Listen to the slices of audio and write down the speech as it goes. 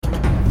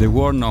the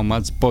War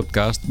Nomads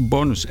podcast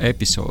bonus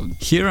episode.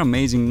 Hear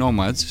amazing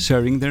nomads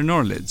sharing their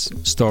knowledge,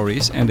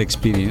 stories, and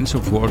experience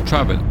of war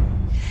travel.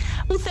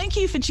 Well, thank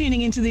you for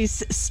tuning into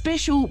this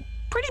special,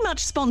 pretty much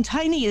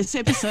spontaneous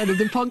episode of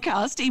the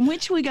podcast in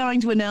which we're going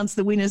to announce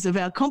the winners of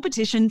our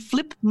competition,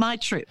 Flip My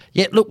Trip.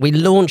 Yeah, look, we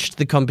launched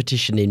the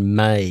competition in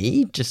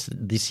May, just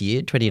this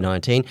year,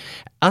 2019,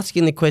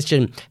 asking the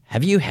question,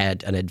 have you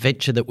had an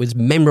adventure that was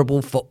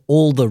memorable for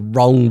all the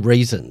wrong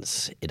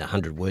reasons? In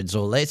 100 words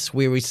or less,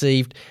 we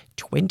received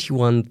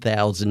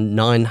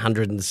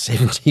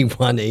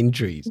 21,971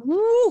 entries. Woo.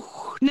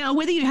 Now,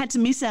 whether you had to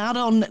miss out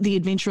on the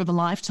adventure of a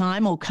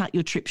lifetime or cut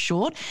your trip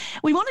short,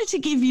 we wanted to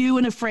give you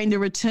and a friend a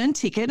return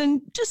ticket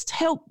and just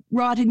help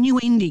write a new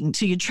ending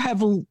to your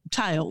travel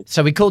tale.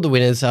 So we called the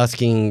winners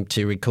asking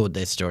to record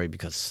their story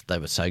because they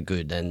were so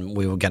good and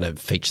we were going to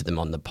feature them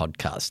on the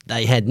podcast.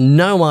 They had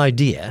no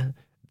idea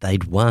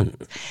they'd won.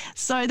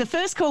 So the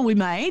first call we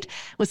made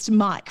was to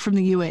Mike from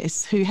the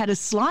US, who had a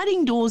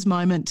sliding doors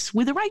moment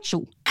with a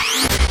Rachel.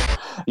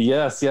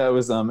 Yes, yeah, it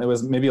was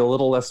maybe a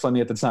little less funny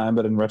at the time,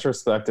 but in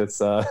retrospect, it's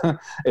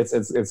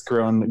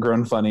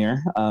grown funnier.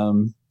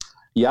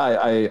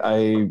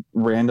 I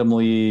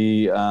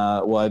randomly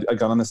I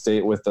got on this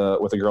date with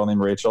a girl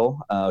named Rachel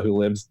who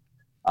lived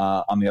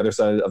on the other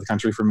side of the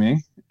country from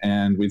me,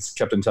 and we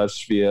kept in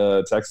touch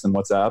via text and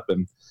WhatsApp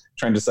and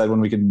trying to decide when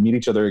we could meet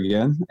each other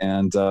again.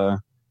 And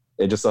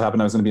it just so happened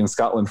I was going to be in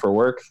Scotland for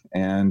work,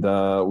 and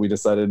we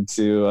decided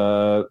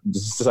to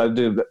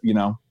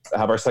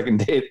have our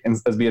second date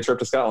as be a trip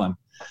to Scotland,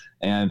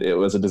 and it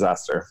was a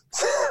disaster.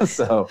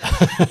 So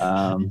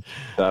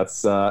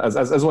that's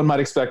as one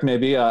might expect.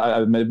 Maybe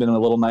I may have been a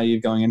little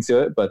naive going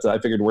into it, but I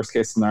figured worst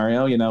case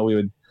scenario, we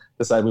would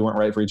decide we weren't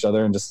right for each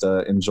other and just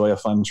enjoy a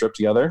fun trip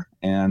together.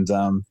 And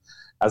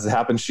as it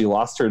happened, she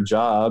lost her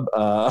job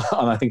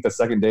on I think the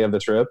second day of the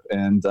trip,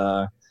 and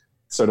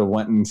sort of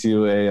went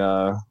into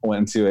a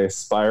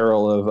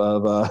spiral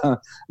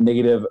of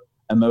negative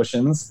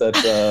emotions that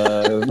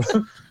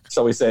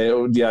shall we say,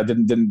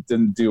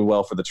 didn't do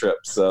well for the trip.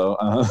 So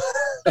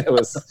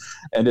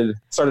it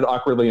started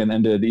awkwardly and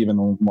ended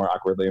even more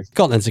awkwardly.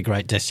 Scotland's a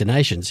great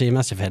destination, so you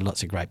must have had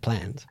lots of great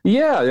plans.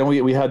 Yeah,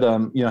 we had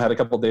had a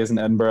couple of days in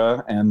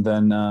Edinburgh, and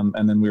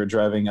then we were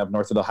driving up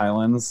north of the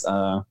Highlands,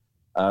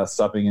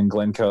 stopping in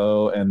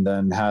Glencoe, and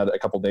then had a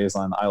couple of days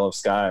on Isle of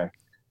Skye.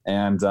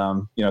 And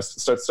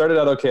started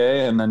out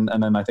okay, and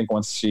then I think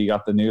once she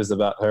got the news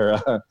about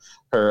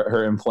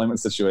her employment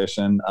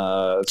situation,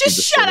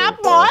 just shut up,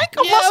 Mike!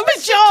 I lost my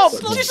job.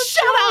 Just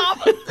shut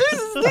up.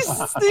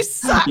 This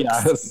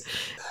sucks.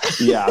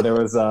 Yeah, there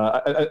was.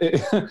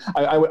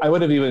 I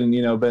would have even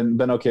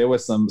been okay with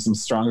some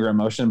stronger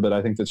emotion, but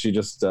I think that she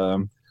just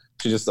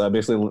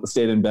basically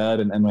stayed in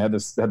bed, and we had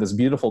this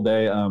beautiful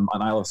day on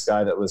Isle of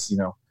Skye that was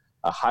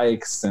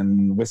hikes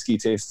and whiskey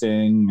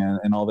tasting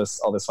and all this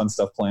fun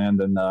stuff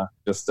planned, and I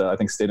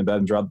think stayed in bed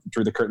and drew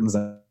the curtains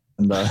and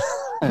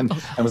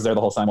was there the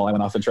whole time while I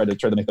went off and tried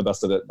to make the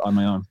best of it on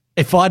my own.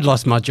 If I'd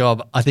lost my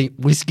job, I think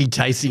whiskey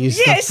tasting is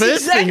the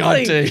first thing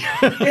I'd do.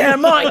 Yeah,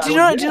 Mike, did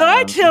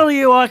I tell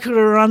you I could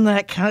have run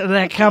that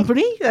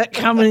company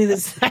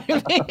that's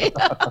saving me?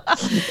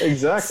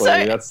 Exactly. So,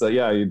 that's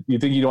you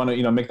think you want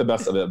to make the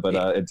best of it, but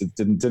it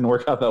didn't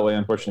work out that way,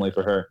 unfortunately,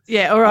 for her.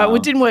 Yeah, all right. Well,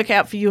 it didn't work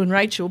out for you and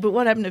Rachel, but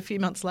what happened a few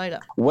months later?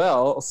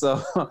 Well,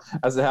 so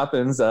as it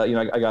happens, I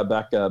got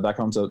back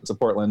home to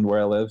Portland where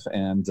I live,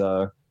 and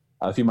a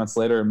few months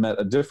later met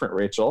a different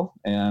Rachel,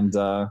 and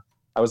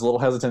I was a little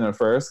hesitant at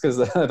first because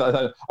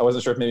I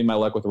wasn't sure if maybe my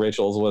luck with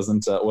Rachel's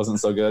wasn't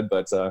so good,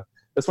 but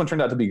this one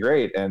turned out to be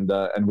great, and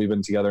we've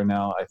been together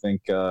now I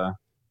think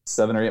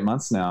 7 or 8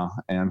 months now,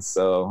 and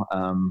so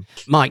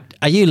Mike,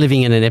 are you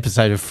living in an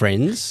episode of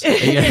Friends?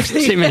 You have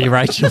too many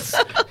Rachels.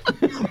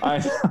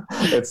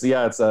 It's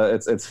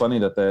funny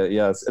that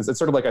it's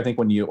sort of like I think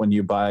when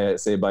you buy a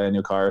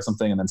new car or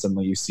something, and then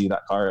suddenly you see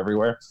that car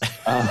everywhere.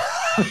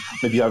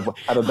 Maybe you have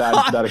a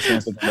bad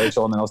experience with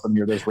Rachel, and then all of a sudden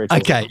there's Rachel.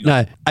 Okay,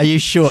 no. Are you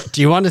sure? Do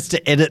you want us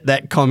to edit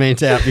that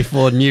comment out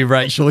before new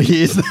Rachel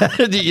hears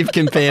that you've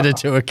compared her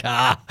to a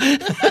car?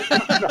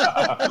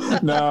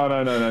 No.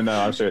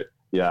 I'm sure.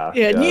 Yeah.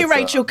 New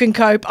Rachel can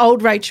cope.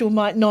 Old Rachel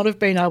might not have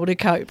been able to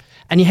cope.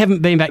 And you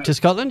haven't been back to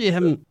Scotland? You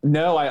haven't?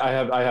 No, I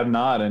have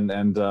not, and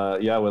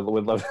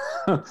would love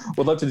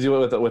would love to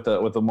do it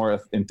with a more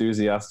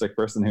enthusiastic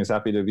person who's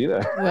happy to be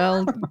there.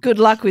 Well, good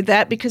luck with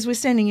that, because we're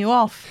sending you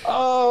off.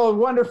 Oh,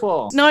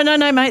 wonderful! No,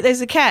 mate.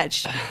 There's a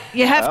catch.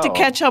 You have to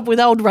catch up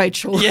with old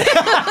Rachel. Yeah.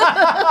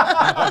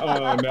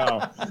 Oh no!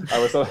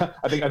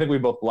 I think we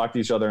both blocked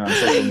each other on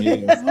social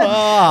media.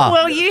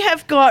 Well, you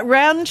have got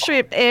round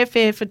trip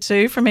airfare for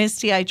two from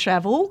STA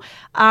Travel.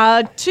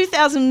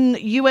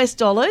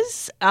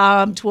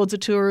 $2,000 towards a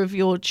tour of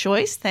your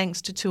choice,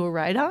 thanks to Tour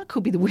Radar.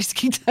 Could be the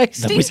whiskey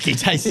tasting. The whiskey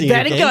tasting.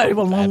 That'd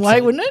go a long way,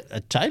 wouldn't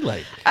it?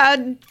 Totally.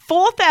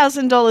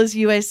 $4,000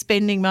 US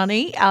spending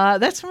money.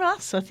 That's from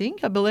us, I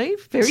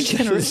believe. Very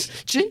generous.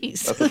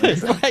 Jeez.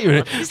 Wait a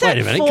minute. Is that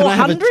Wait a minute.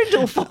 400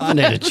 or 500? I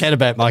need to chat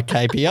about my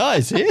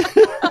KPIs here.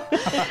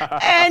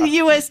 And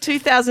US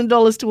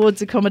 $2,000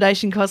 towards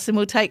accommodation costs, and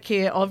we'll take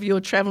care of your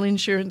travel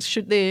insurance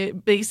should there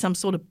be some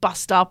sort of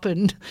bust up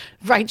and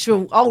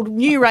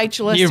new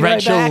Rachel has to go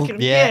back.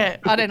 And, yeah.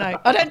 I don't know.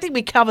 I don't think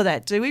we cover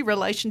that, do we?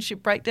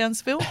 Relationship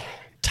breakdowns, Phil?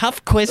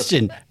 Tough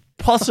question.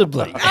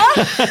 Possibly.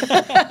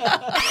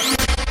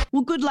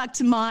 Well, good luck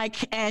to Mike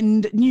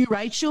and new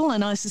Rachel,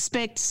 and I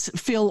suspect,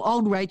 Phil,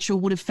 old Rachel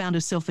would have found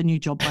herself a new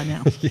job by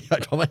now.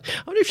 I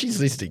wonder if she's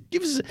listening.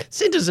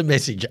 Send us a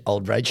message,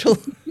 old Rachel.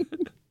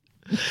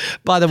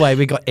 By the way,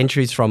 we got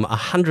entries from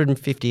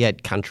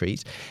 158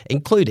 countries,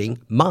 including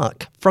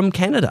Mark from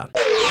Canada.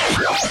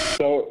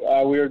 So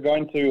we were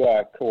going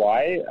to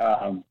Kauai,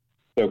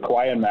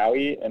 Kauai and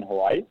Maui in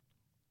Hawaii.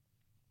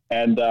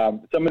 And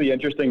some of the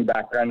interesting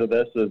background of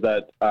this is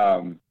that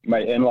my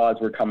in-laws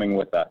were coming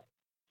with us,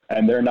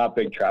 and they're not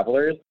big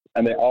travelers,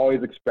 and they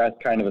always express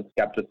kind of a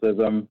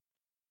skepticism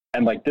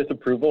and like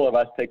disapproval of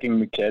us taking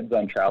the kids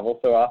on travel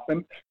so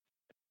often.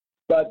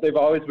 But they've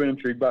always been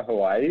intrigued by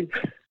Hawaii.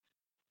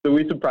 So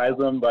we surprised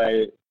them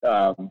by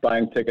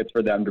buying tickets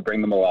for them to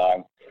bring them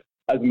along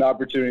as an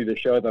opportunity to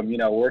show them,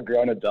 we're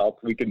grown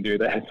adults, we can do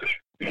this.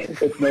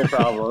 It's no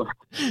problem.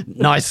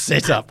 Nice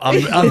setup.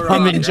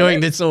 I'm enjoying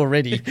this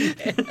already.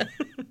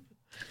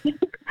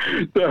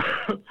 So,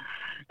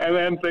 and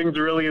then things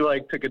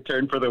really took a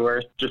turn for the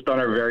worst just on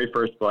our very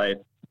first flight.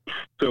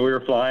 So we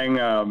were flying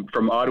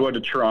from Ottawa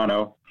to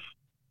Toronto,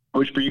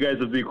 which for you guys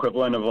is the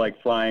equivalent of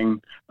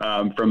flying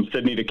from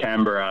Sydney to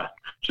Canberra,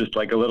 just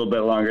a little bit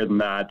longer than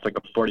that. It's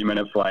a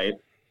 40-minute flight.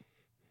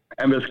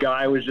 And this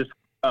guy was just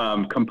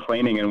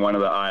complaining in one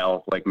of the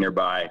aisles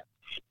nearby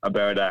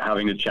about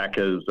having to check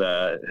his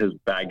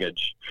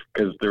baggage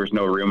because there was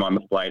no room on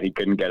the flight. He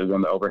couldn't get it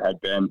in the overhead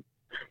bin.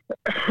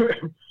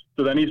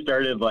 So then he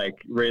started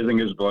raising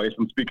his voice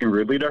and speaking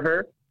rudely to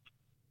her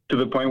to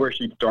the point where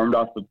she stormed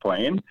off the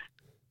plane.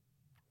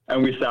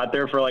 And we sat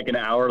there for an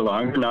hour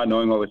longer, not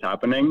knowing what was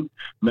happening. And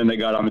then they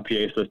got on the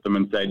PA system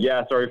and said,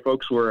 "Yeah, sorry,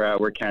 folks,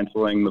 we're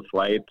canceling the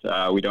flight.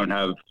 We don't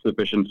have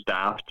sufficient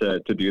staff to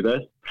do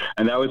this."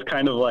 And that was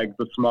kind of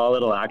the small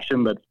little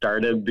action that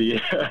started the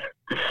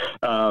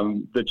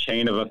the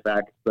chain of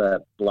effects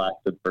that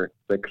lasted for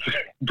 6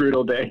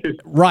 brutal days.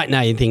 Right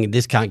now, you're thinking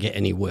this can't get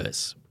any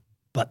worse.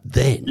 But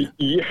then...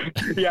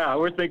 Yeah,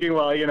 we're thinking,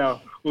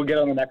 well, we'll get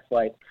on the next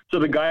flight. So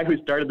the guy who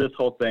started this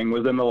whole thing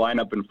was in the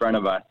lineup in front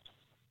of us.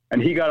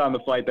 And he got on the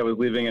flight that was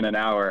leaving in an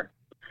hour.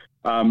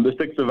 The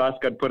 6 of us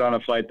got put on a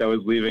flight that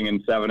was leaving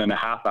in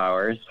 7.5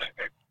 hours,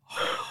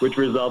 which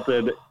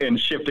resulted in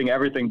shifting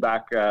everything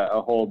back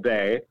a whole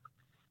day.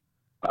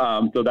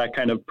 So that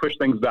kind of pushed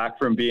things back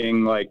from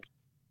being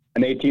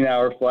an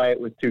 18-hour flight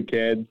with 2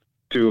 kids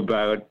to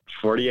about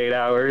 48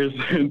 hours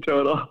in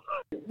total.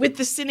 With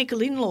the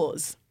cynical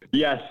in-laws.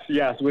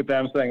 Yes, with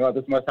them saying, "Oh,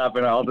 this must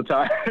happen all the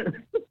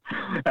time."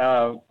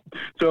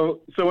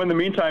 So in the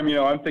meantime,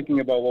 I'm thinking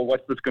about, well,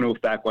 what's this going to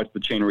affect? What's the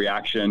chain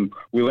reaction?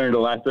 We learned a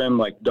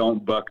lesson,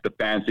 don't book the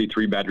fancy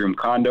 3-bedroom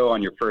condo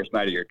on your first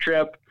night of your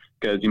trip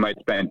because you might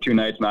spend 2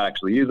 nights not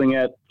actually using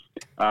it.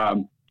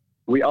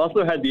 We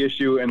also had the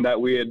issue in that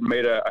we had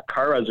made a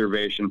car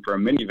reservation for a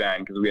minivan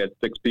because we had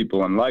 6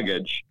 people and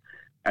luggage.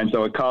 And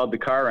so it called the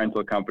car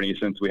rental company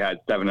since we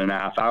had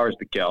 7.5 hours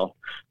to kill.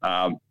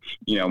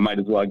 Might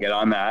as well get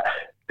on that.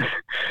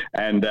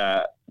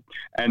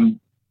 and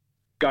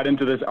got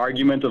into this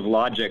argument of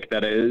logic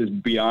that is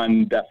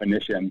beyond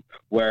definition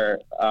where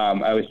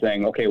I was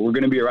saying, okay, we're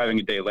going to be arriving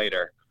a day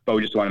later, but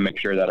we just want to make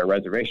sure that our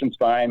reservation's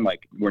fine.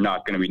 We're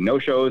not going to be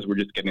no-shows. We're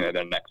just getting there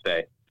the next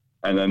day.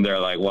 And then they're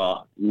like,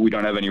 well, we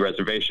don't have any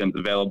reservations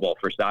available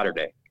for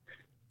Saturday.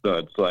 So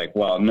it's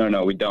well,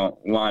 no, we don't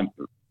want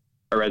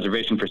a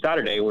reservation for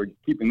Saturday. We're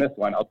keeping this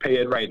one. I'll pay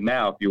it right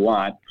now if you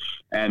want.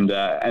 And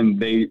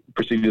they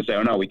proceeded to say,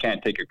 "Oh no, we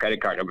can't take your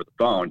credit card over the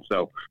phone.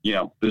 So,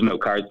 there's no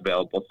cards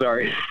available.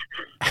 Sorry."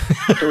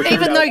 So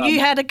even though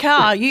you had a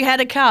car,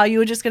 you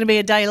were just going to be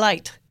a day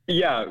late.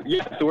 Yeah.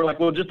 So we're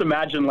well, just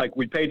imagine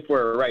we paid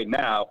for it right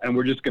now and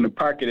we're just going to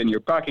park it in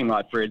your parking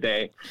lot for a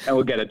day and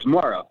we'll get it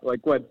tomorrow.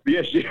 What's the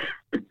issue?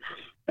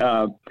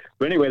 But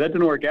anyway, that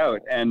didn't work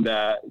out. And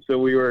so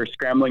we were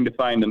scrambling to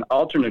find an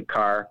alternate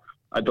car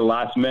at the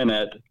last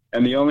minute.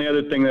 And the only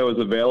other thing that was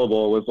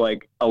available was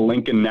a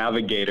Lincoln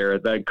Navigator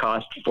that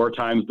cost 4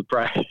 times the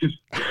price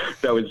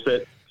that would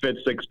fit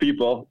 6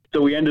 people.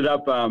 So we ended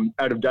up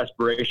out of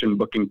desperation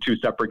booking 2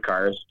 separate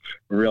cars,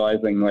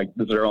 realizing this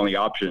is our only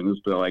option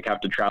is to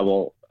have to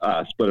travel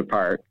split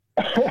apart.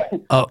 Oh,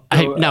 so,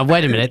 hey, no,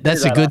 wait a minute.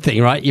 That's a good thing,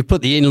 right? You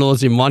put the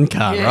in-laws in one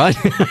car, right?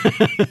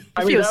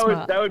 I mean,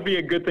 that would be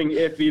a good thing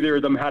if either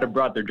of them had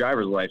brought their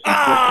driver's license.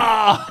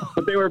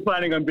 But they were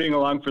planning on being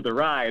along for the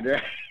ride,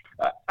 right?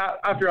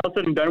 after all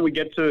said and done, we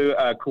get to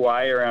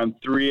Kauai around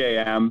 3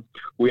 a.m.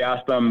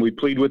 We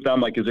plead with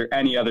them, like, is there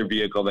any other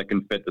vehicle that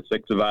can fit the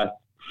 6 of us?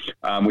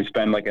 We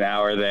spend like an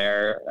hour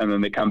there, and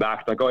then they come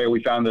back. It's like, oh yeah,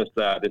 we found this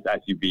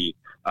SUV.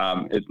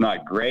 It's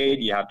not great.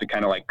 You have to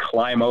kind of like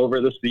climb over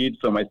the seats.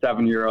 So my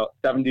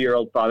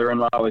 70-year-old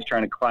father-in-law was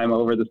trying to climb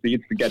over the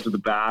seats to get to the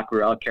back.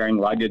 We're all carrying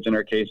luggage in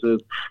our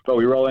cases, but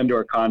we roll into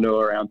our condo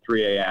around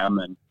 3 a.m.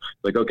 and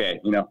like, okay,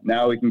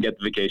 now we can get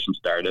the vacation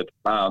started.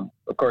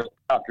 Of course,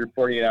 after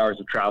 48 hours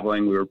of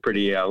traveling, we were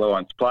pretty low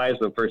on supplies.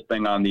 So first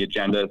thing on the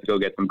agenda is to go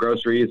get some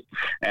groceries,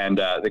 and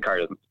the car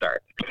doesn't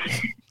start.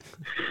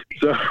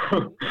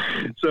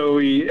 So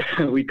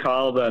we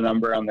call the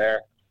number on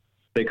there.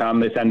 They come,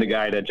 they send a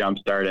guy to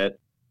jumpstart it.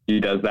 He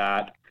does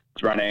that.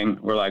 It's running.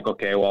 We're like,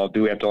 okay, well,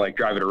 do we have to like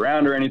drive it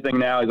around or anything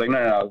now? He's like,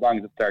 no, as long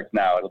as it starts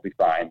now, it'll be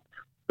fine.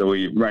 So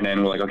we run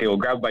in. We're like, okay, we'll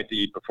grab a bite to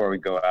eat before we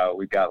go out.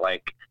 We've got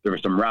there were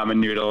some ramen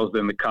noodles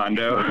in the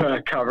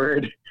condo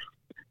covered,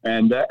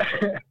 and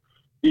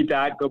eat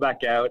that, go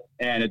back out,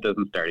 and it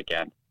doesn't start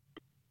again.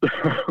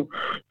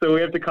 So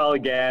we have to call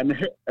again.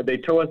 They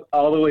tow us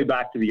all the way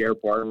back to the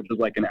airport, which is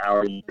like an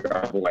hour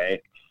drive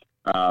away.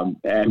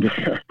 And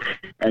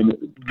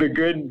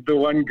the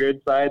one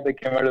good side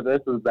that came out of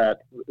this is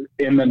that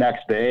in the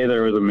next day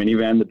there was a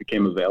minivan that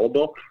became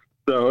available.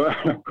 So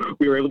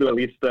we were able to at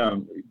least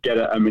get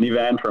a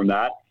minivan from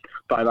that.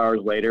 5 hours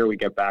later, we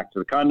get back to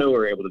the condo.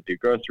 We're able to do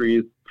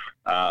groceries.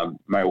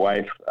 My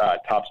wife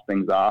tops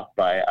things off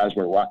by, as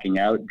we're walking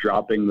out,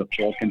 dropping the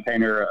full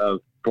container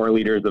of 4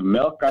 liters of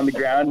milk on the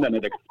ground, and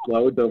it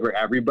explodes over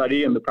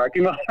everybody in the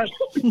parking lot.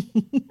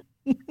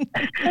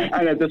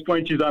 And at this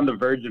point, she's on the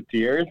verge of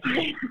tears,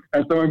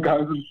 and someone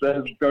comes and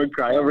says, "Don't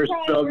cry over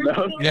spilled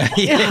milk." Yeah.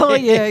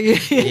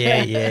 And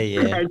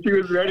she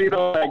was ready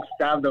to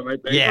stab them, I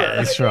think. Yeah,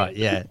 that's right.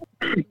 Yeah.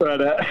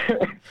 But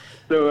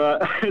so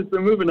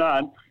moving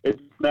on,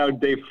 it's now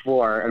day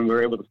 4, and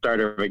we're able to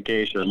start our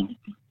vacation.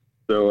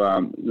 So,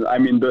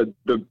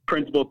 the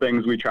principal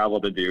things we travel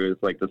to do is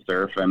like the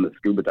surf and the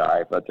scuba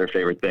dive. That's our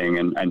favorite thing.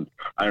 And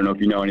I don't know if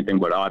you know anything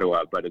about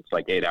Ottawa, but it's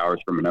like 8 hours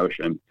from an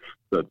ocean.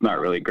 So it's not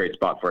really a great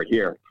spot for it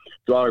here.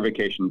 So all our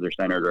vacations are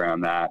centered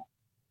around that.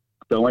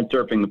 So I went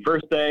surfing the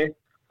first day.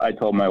 I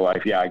told my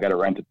wife, I got to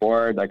rent a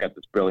board. I got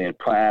this brilliant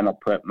plan. I'll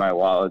put my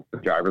wallet,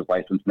 driver's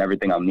license, and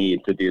everything I'll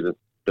need to do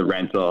the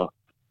rental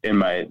in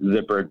my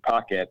zippered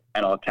pocket,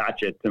 and I'll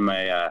attach it to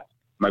my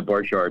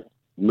board shorts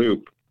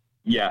loop.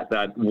 Yeah,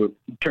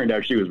 turned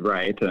out she was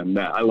right, and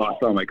I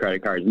lost all my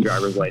credit cards and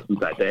driver's license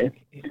that day.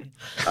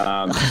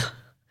 So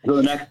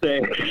the next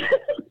day,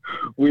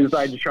 we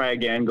decided to try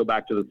again, go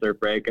back to the surf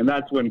break, and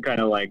that's when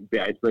kind of like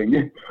the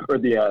icing or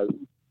the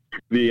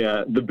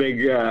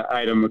big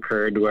item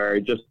occurred, where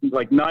just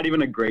like not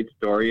even a great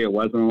story. It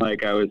wasn't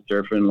like I was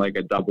surfing like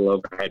a double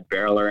overhead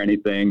barrel or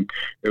anything.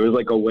 It was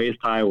like a waist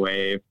high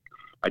wave.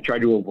 I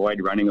tried to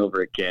avoid running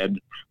over a kid.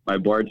 My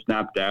board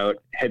snapped out,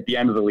 hit the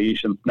end of the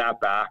leash, and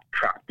snapped back,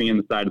 cracked me in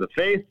the side of the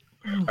face.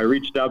 I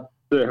reached up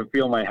to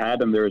feel my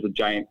head, and there was a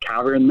giant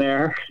cavern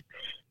there.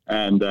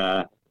 And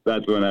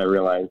that's when I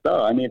realized,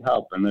 I need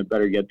help, and I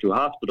better get to a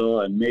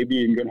hospital, and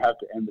maybe I'm going to have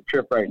to end the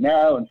trip right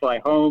now and fly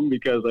home,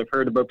 because I've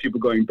heard about people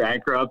going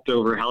bankrupt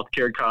over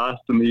healthcare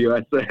costs in the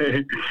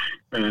USA.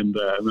 And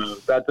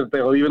that's if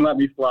they'll even let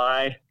me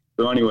fly.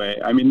 So anyway,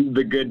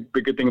 the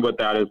good thing about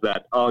that is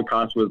that all it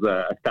cost was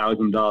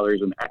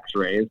 $1,000 in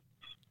X-rays.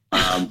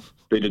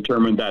 They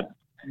determined that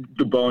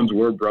the bones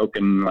were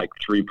broken in like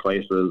 3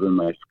 places in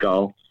my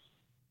skull,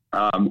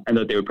 and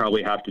that they would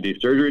probably have to do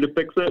surgery to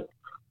fix it,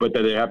 but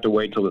that they'd have to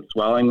wait till the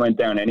swelling went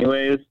down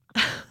anyways.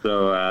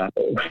 So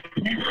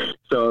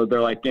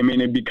they're like,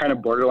 it'd be kind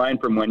of borderline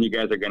from when you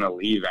guys are going to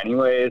leave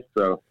anyways.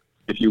 So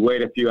if you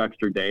wait a few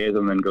extra days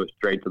and then go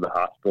straight to the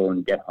hospital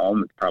and get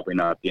home, it's probably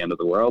not the end of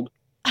the world.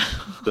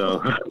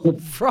 So,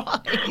 right.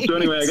 So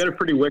anyway, I got a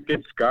pretty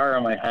wicked scar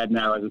on my head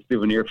now as a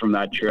souvenir from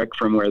that trick,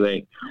 from where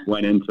they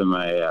went into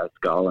my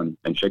skull and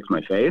fixed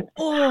my face.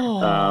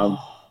 Oh.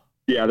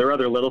 There were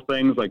other little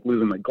things like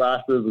losing my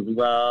glasses as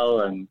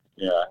well. And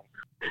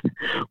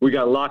we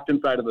got locked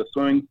inside of the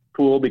swimming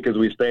pool because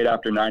we stayed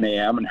after 9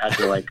 a.m. and had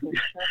to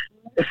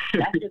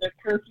after the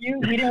curfew.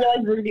 We didn't realize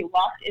we were going to be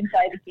locked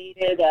inside a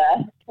gated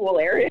pool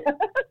area.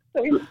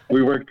 So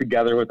we worked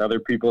together with other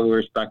people who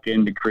were stuck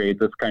in to create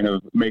this kind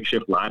of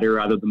makeshift ladder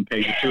rather than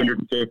paying a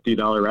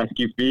 $250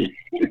 rescue fee.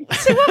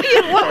 So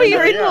what were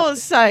your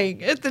in-laws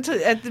saying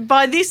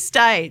by this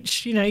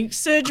stage?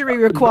 Surgery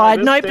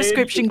required, no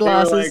prescription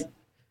glasses.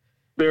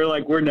 They were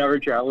like, we're never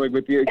traveling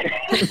with you again.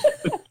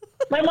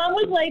 My mom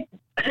was like,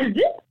 does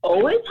this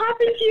always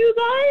happen to you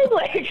guys?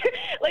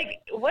 Like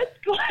what's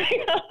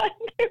going on?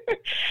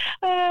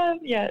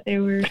 They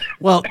were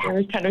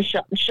kind of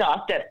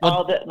shocked at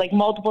all the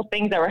multiple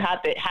things that were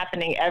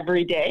happening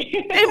every day.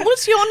 And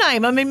what's your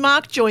name?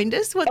 Mark joined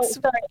us. Sorry,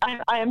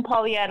 I am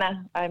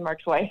Pollyanna. I'm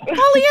Mark's wife.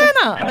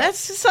 Pollyanna. That's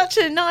such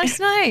a nice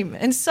name,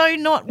 and so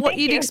not what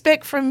you'd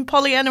expect from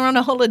Pollyanna on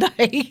a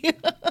holiday.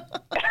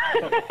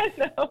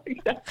 No,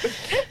 exactly.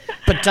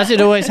 But does it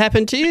always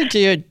happen to you?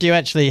 Do you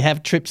actually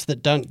have trips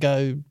that don't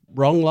go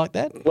wrong like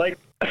that? Like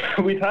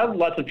we've had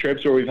lots of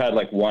trips where we've had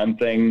like one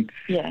thing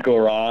go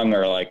wrong,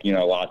 or like,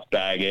 lost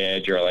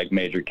baggage, or like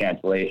major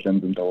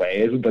cancellations and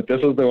delays. But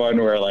this was the one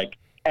where like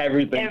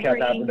everything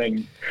kept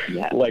happening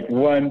like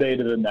one day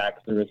to the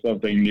next. There was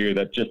something new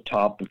that just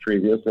topped the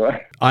previous one.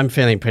 I'm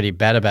feeling pretty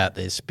bad about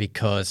this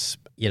because,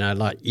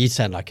 like you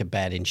sound like a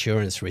bad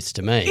insurance risk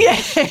to me.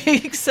 Yeah,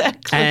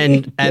 exactly.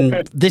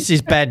 And this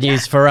is bad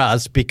news for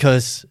us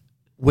because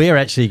we're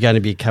actually going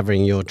to be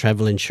covering your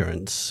travel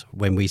insurance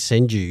when we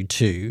send you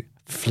to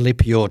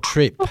Flip Your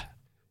Trip.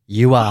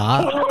 You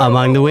are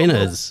among the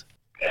winners.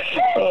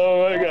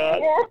 Oh my God.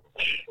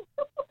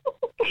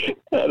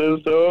 That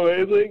is so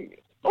amazing.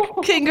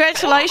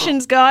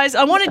 Congratulations, guys.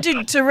 I wanted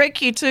to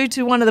direct you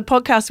to one of the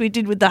podcasts we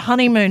did with the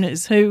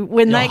honeymooners who,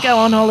 when they go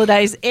on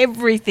holidays,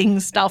 everything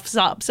stuffs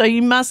up. So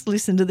you must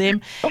listen to them.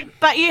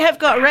 But you have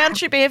got round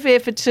trip airfare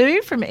for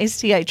two from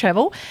STA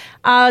Travel,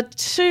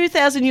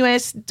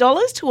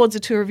 $2,000 towards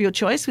a tour of your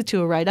choice with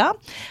Tour Radar,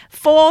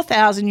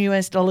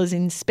 $4,000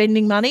 in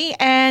spending money,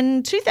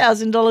 and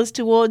 $2,000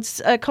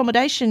 towards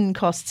accommodation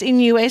costs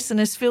in US. And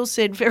as Phil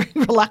said very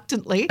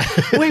reluctantly,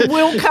 we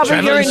will cover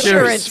your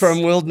insurance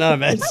from World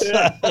Nomads.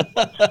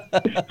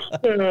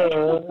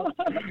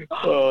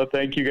 Oh,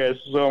 thank you guys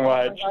so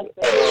much.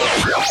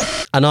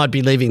 And I'd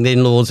be leaving the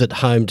in-laws at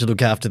home to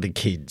look after the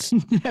kids.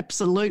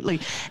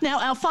 Absolutely. Now,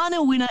 our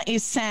final winner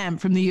is Sam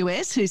from the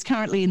US, who's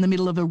currently in the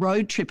middle of a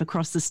road trip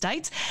across the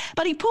states.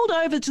 But he pulled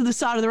over to the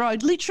side of the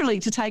road, literally,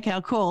 to take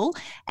our call.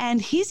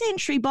 And his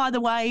entry, by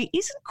the way,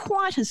 isn't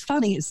quite as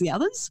funny as the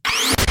others.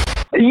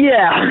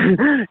 Yeah,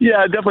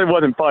 it definitely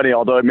wasn't funny,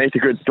 although it makes a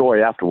good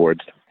story afterwards.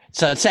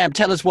 So, Sam,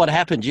 tell us what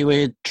happened. You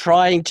were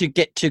trying to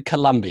get to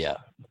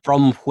Colombia.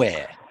 From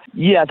where?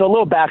 Yeah, so a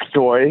little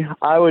backstory.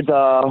 I was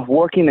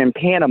working in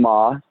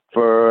Panama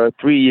for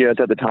 3 years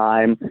at the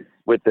time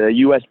with the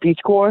U.S. Peace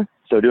Corps,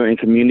 so doing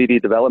community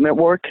development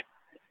work.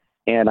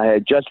 And I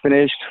had just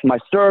finished my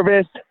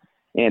service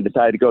and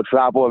decided to go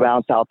travel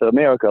around South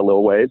America a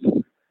little ways.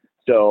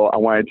 So I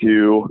wanted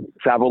to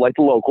travel like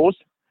the locals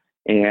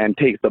and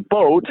take the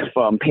boat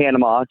from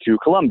Panama to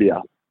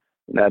Colombia.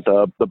 That's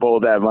the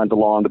boat that runs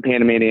along the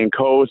Panamanian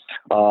coast,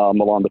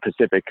 along the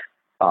Pacific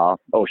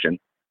Ocean.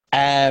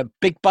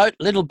 Big boat,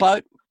 little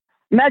boat?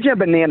 Imagine a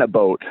banana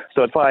boat.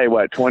 So it's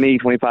probably, 20,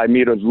 25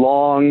 meters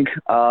long.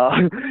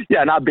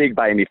 Not big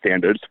by any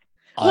standards.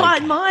 Well, I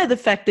admire the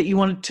fact that you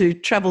wanted to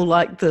travel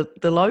like the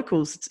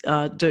locals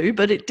do,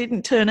 but it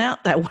didn't turn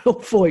out that well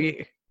for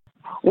you.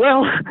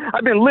 Well,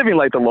 I've been living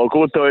like the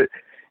locals, so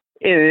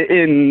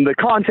in the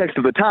context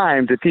of the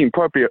times, it seemed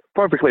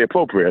perfectly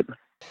appropriate.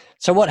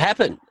 So what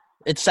happened?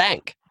 It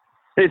sank.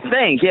 It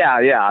sank,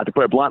 yeah, to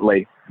put it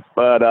bluntly.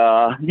 But,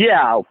 I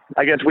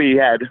guess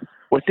we're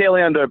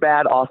sailing under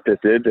bad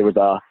auspices. It was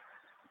a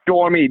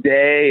stormy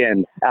day,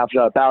 and after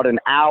about an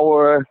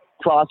hour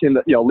crossing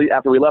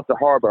after we left the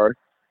harbor,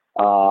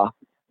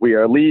 we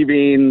are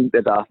leaving.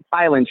 There's an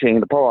island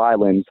chain, the Pearl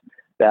Islands,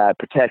 that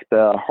protect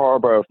the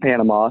harbor of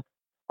Panama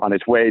on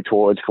its way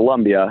towards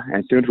Colombia.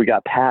 And as soon as we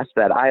got past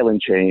that island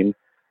chain,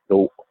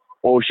 the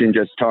ocean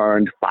just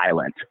turned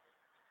violent.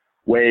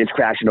 Waves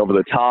crashing over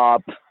the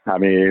top. I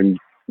mean,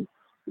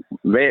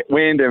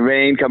 wind and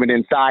rain coming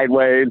in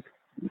sideways.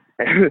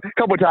 A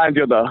couple of times,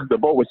 the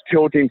boat was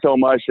tilting so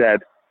much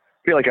that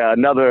I feel like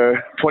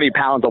another 20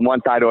 pounds on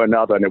one side or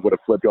another, and it would have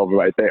flipped over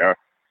right there.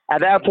 At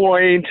that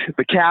point,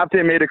 the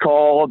captain made a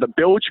call. The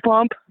bilge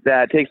pump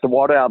that takes the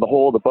water out of the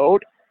hull of the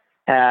boat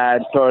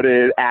had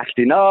started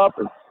acting up.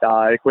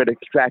 It quit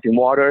extracting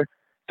water.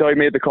 So he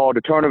made the call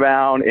to turn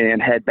around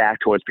and head back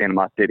towards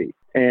Panama City.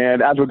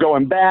 And as we're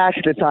going back,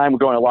 this time we're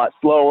going a lot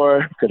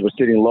slower because we're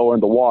sitting lower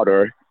in the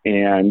water.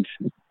 And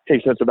it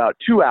takes us about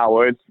 2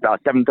 hours,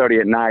 about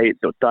 7:30 at night.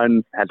 The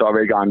sun has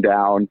already gone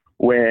down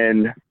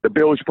when the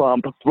bilge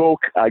pump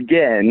broke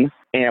again.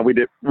 And we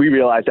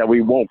realized that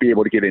we won't be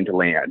able to get into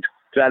land.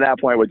 So at that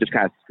point, we're just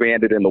kind of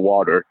stranded in the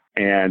water.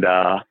 And,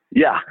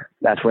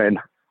 that's when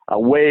a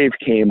wave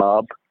came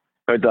up.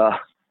 The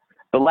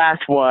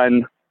last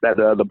one that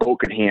the boat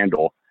could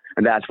handle.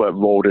 And that's what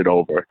rolled it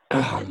over.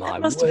 Oh, my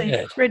That must have been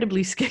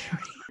incredibly scary.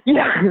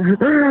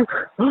 Yeah.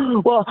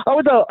 Well,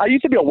 I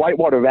used to be a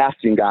whitewater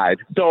rafting guide.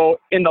 So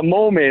in the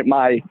moment,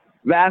 my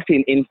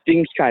rafting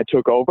instincts kind of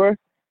took over.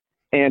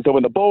 And so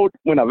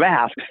when a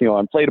raft,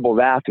 inflatable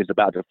raft is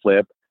about to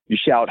flip, you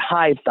shout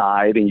high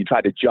side and you try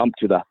to jump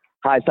to the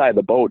high side of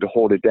the boat to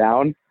hold it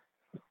down.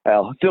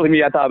 Well, silly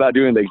me, I thought about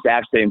doing the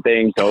exact same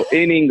thing. So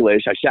in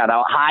English, I shout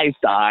out high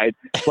side,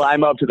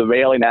 climb up to the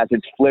railing as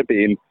it's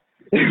flipping.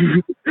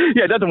 Yeah,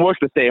 it doesn't work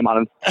the same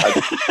on a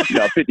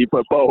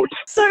 50-foot boat.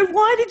 So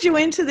why did you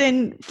enter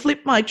then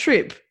Flip My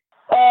Trip?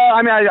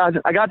 I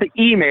got the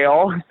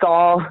email,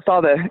 saw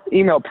the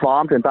email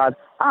prompt and thought,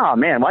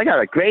 man, I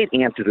got a great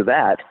answer to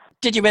that.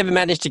 Did you ever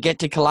manage to get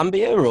to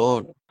Colombia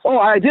or? Oh,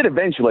 I did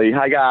eventually.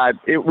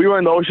 We were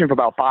in the ocean for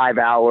about 5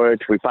 hours.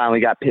 We finally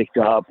got picked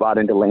up, brought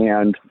into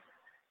land.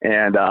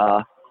 And,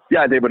 I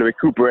was able to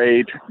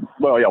recuperate,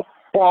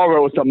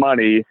 borrow some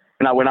money.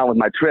 And I went on with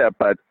my trip.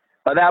 But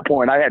By that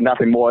point, I had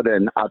nothing more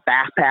than a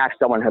backpack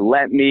someone had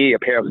lent me, a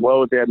pair of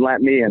clothes they had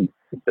lent me, and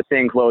the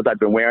same clothes I'd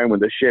been wearing when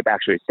the ship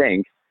actually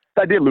sank.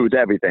 So I did lose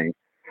everything.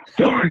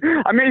 So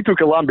I made it to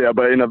Colombia,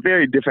 but in a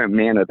very different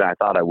manner than I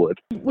thought I would.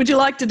 Would you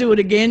like to do it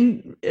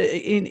again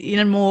in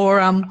a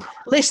more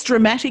less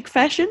dramatic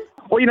fashion?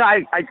 Well,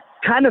 I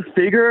kind of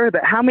figure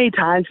that how many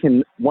times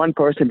can one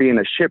person be in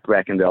a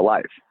shipwreck in their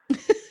life?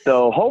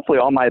 So hopefully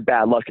all my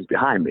bad luck is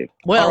behind me.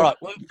 Well, all right.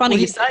 Funny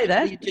you say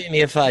that. Will you do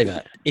me a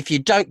favour? If you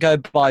don't go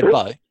by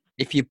boat,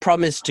 if you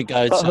promise to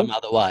go some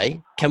other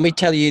way, can we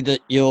tell you that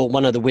you're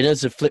one of the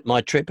winners of Flip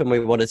My Trip and we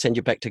want to send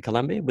you back to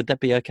Colombia? Would that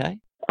be okay?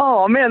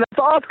 Oh, man, that's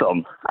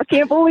awesome. I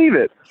can't believe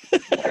it.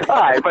 All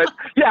right, but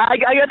yeah, I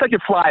guess I can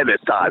fly this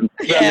time.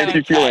 That makes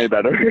you feel any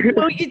better.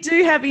 Well, you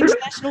do have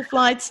international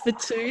flights for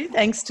two,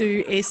 thanks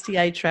to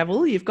STA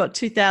Travel. You've got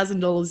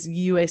 $2,000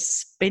 US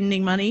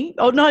spending money.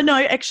 Oh, no,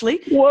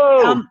 actually.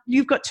 Whoa.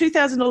 You've got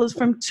 $2,000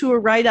 from Tour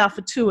Radar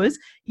for tours.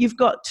 You've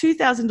got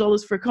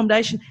 $2,000 for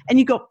accommodation, and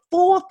you've got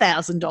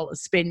 $4,000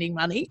 spending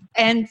money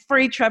and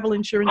free travel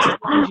insurance as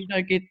long as you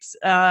don't get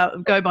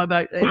go by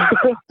boat.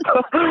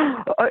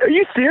 Are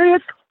you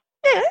serious?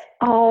 Yeah.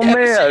 Oh,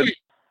 man.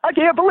 I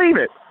can't believe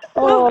it.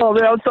 Oh,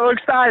 man, I'm so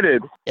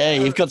excited. Yeah,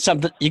 you've got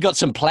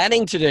some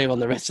planning to do on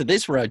the rest of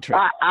this road trip.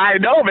 I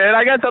know, man.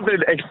 I got something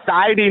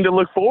exciting to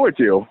look forward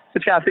to.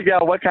 Just got to figure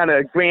out what kind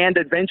of grand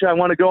adventure I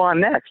want to go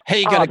on next. Who are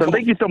you going to call?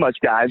 Thank you so much,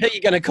 guys. Who are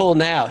you going to call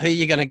now? Who are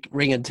you going to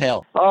ring and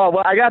tell? Oh,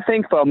 well, I got to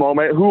think for a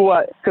moment.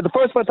 Because the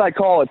first person I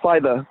call is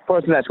probably the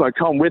person that's going to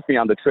come with me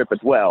on the trip as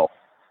well.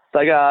 So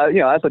I got,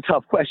 that's a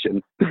tough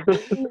question.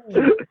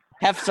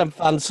 Have some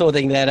fun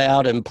sorting that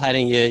out and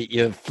planning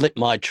your Flip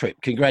My Trip.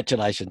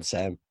 Congratulations,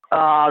 Sam.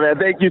 Oh, man,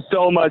 thank you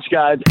so much,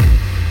 guys.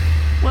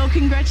 Well,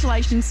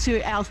 congratulations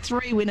to our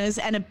three winners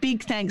and a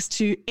big thanks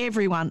to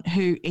everyone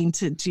who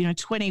entered,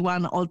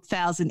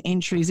 21,000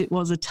 entries. It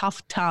was a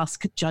tough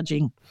task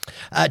judging.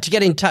 To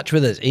get in touch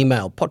with us,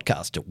 email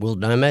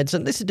podcast@worldnomads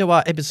and listen to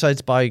our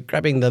episodes by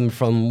grabbing them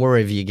from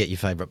wherever you get your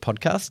favourite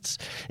podcasts.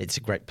 It's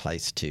a great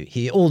place to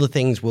hear all the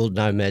things World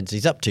Nomads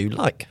is up to,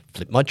 like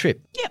Flip My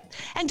Trip. Yep.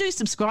 And do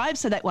subscribe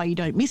so that way you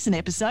don't miss an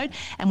episode.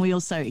 And we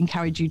also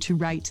encourage you to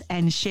rate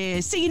and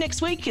share. See you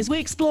next week as we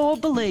explore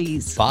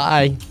Belize.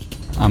 Bye.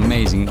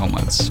 Amazing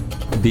nomads.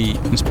 Be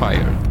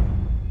inspired.